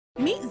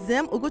Meet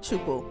Zim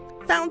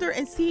Ugochukwu, founder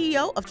and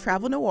CEO of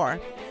Travel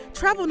Noire.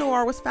 Travel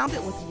Noire was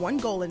founded with one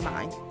goal in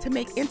mind: to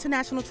make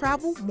international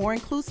travel more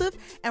inclusive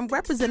and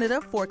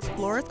representative for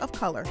explorers of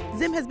color.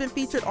 Zim has been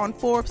featured on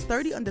Forbes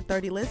 30 Under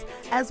 30 list,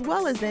 as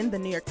well as in the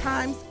New York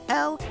Times,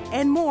 Elle,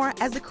 and more,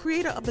 as the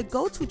creator of the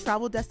go-to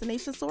travel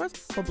destination source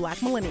for Black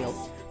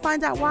millennials.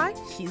 Find out why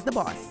she's the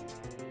boss.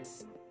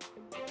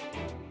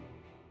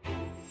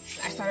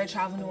 I started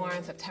Travel Noire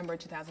in September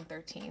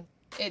 2013.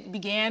 It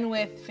began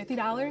with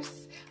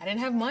 $50. I didn't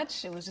have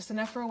much. It was just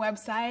enough for a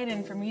website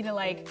and for me to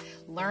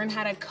learn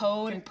how to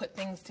code and put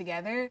things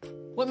together.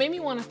 What made me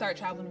want to start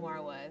Travel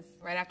Noire was,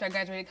 right after I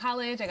graduated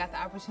college, I got the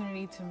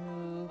opportunity to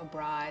move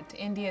abroad to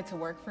India to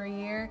work for a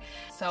year.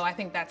 So I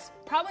think that's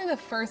probably the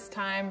first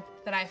time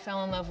that I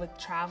fell in love with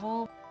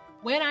travel.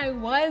 When I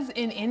was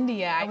in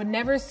India, I would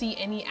never see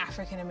any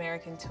African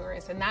American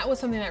tourists, and that was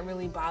something that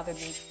really bothered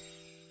me.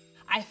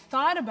 I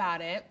thought about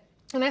it,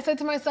 and I said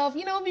to myself,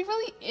 you know, it'd be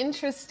really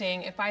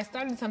interesting if I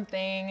started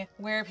something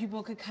where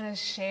people could kind of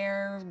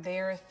share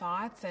their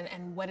thoughts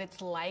and what it's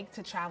like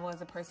to travel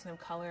as a person of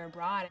color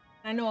abroad.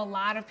 I know a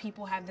lot of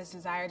people have this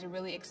desire to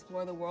really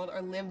explore the world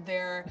or live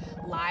their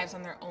lives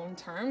on their own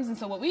terms. And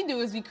so what we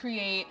do is we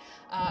create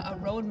a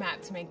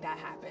roadmap to make that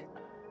happen.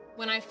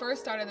 When I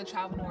first started the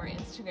Travel Noire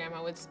Instagram,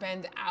 I would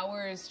spend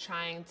hours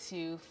trying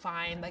to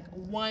find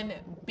one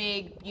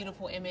big,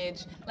 beautiful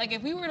image.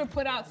 If we were to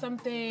put out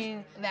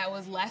something that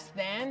was less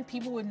than,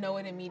 people would know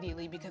it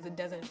immediately because it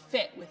doesn't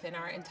fit within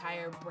our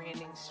entire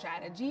branding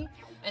strategy.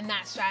 And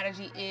that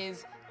strategy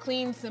is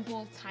clean,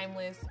 simple,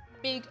 timeless,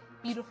 big,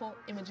 beautiful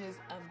images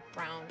of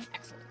brown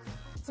excellence.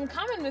 Some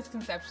common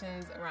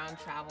misconceptions around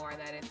travel are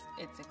that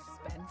it's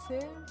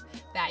expensive,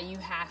 that you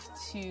have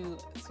to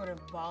sort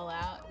of ball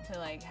out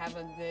to have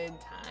a good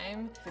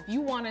time. If you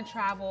want to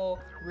travel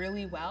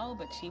really well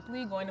but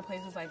cheaply, going to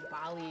places like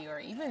Bali or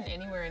even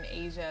anywhere in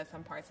Asia,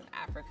 some parts of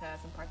Africa,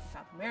 some parts of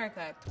South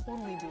America,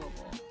 totally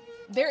doable.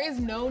 There is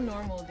no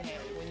normal day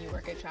when you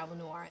work at Travel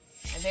Noire.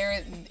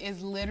 There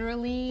is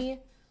literally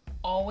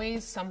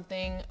always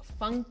something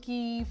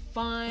funky,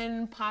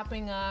 fun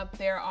popping up.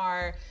 There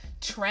are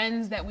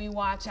trends that we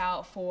watch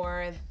out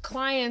for,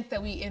 clients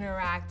that we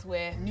interact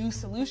with, new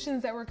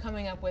solutions that we're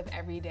coming up with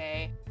every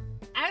day.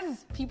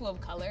 As people of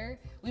color,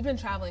 we've been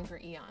traveling for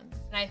eons.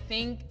 And I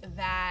think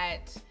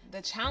that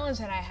the challenge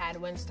that I had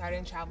when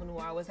starting Travel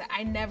Noire was that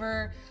I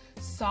never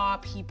saw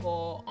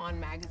people on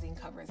magazine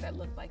covers that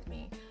looked like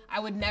me. I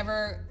would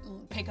never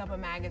pick up a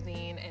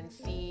magazine and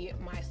see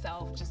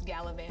myself just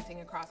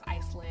gallivanting across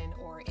Iceland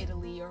or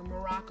Italy or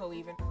Morocco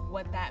even.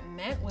 What that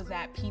meant was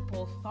that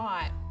people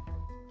thought,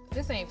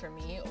 this ain't for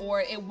me,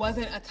 or it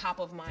wasn't a top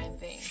of mind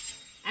thing.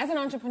 As an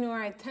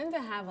entrepreneur, I tend to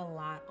have a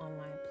lot on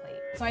my plate.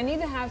 So I need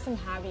to have some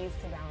hobbies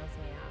to balance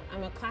me out.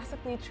 I'm a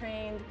classically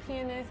trained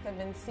pianist. I've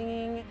been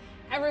singing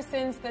ever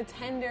since the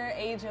tender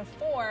age of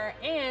 4,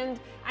 and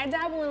I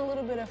dabble in a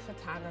little bit of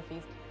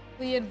photography.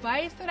 The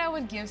advice that I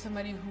would give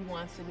somebody who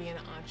wants to be an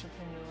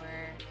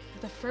entrepreneur,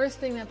 the first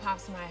thing that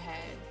pops in my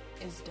head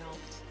is don't.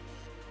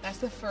 That's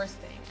the first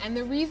thing. And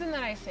the reason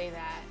that I say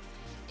that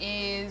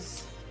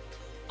is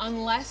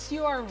unless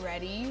you are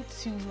ready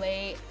to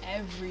lay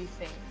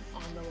everything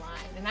on the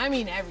line, and I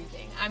mean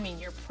everything. I mean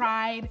your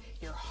pride,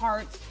 your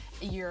heart,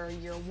 your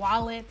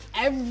wallet,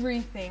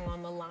 everything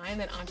on the line,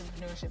 then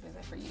entrepreneurship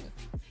isn't for you.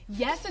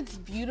 Yes, it's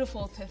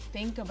beautiful to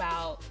think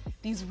about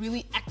these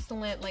really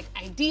excellent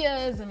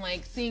ideas and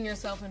seeing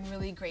yourself in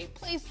really great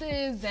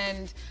places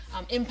and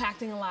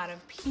impacting a lot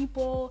of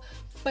people.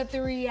 But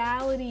the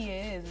reality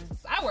is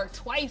I work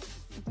twice,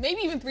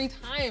 maybe even 3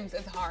 times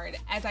as hard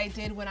as I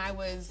did when I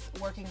was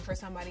working for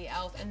somebody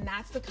else. And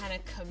that's the kind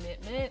of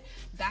commitment,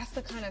 that's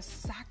the kind of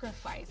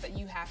sacrifice that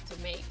you have to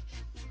make.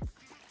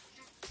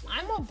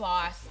 I'm a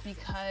boss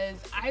because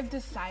I've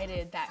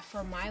decided that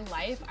for my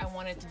life, I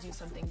wanted to do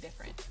something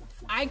different.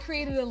 I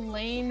created a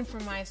lane for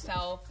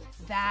myself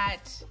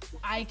that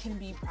I can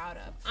be proud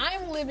of.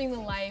 I'm living the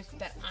life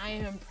that I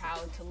am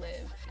proud to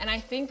live. And I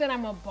think that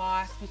I'm a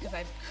boss because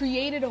I've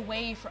created a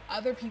way for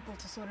other people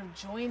to sort of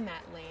join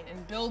that lane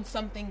and build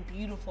something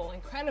beautiful,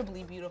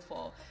 incredibly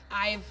beautiful.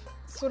 I've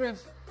sort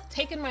of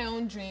taken my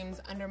own dreams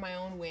under my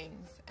own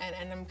wings,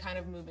 and I'm kind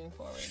of moving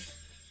forward.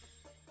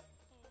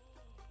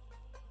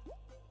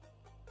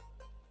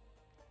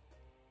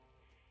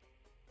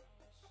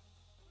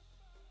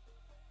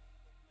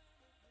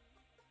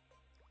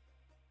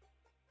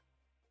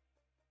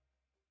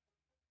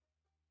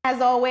 As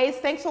always,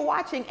 thanks for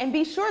watching, and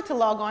be sure to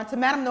log on to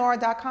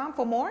MadameNoire.com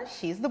for more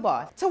She's the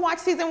Boss. To watch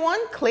season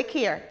 1, click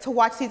here. To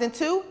watch season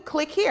 2,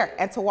 click here.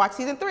 And to watch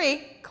season 3,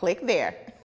 click there.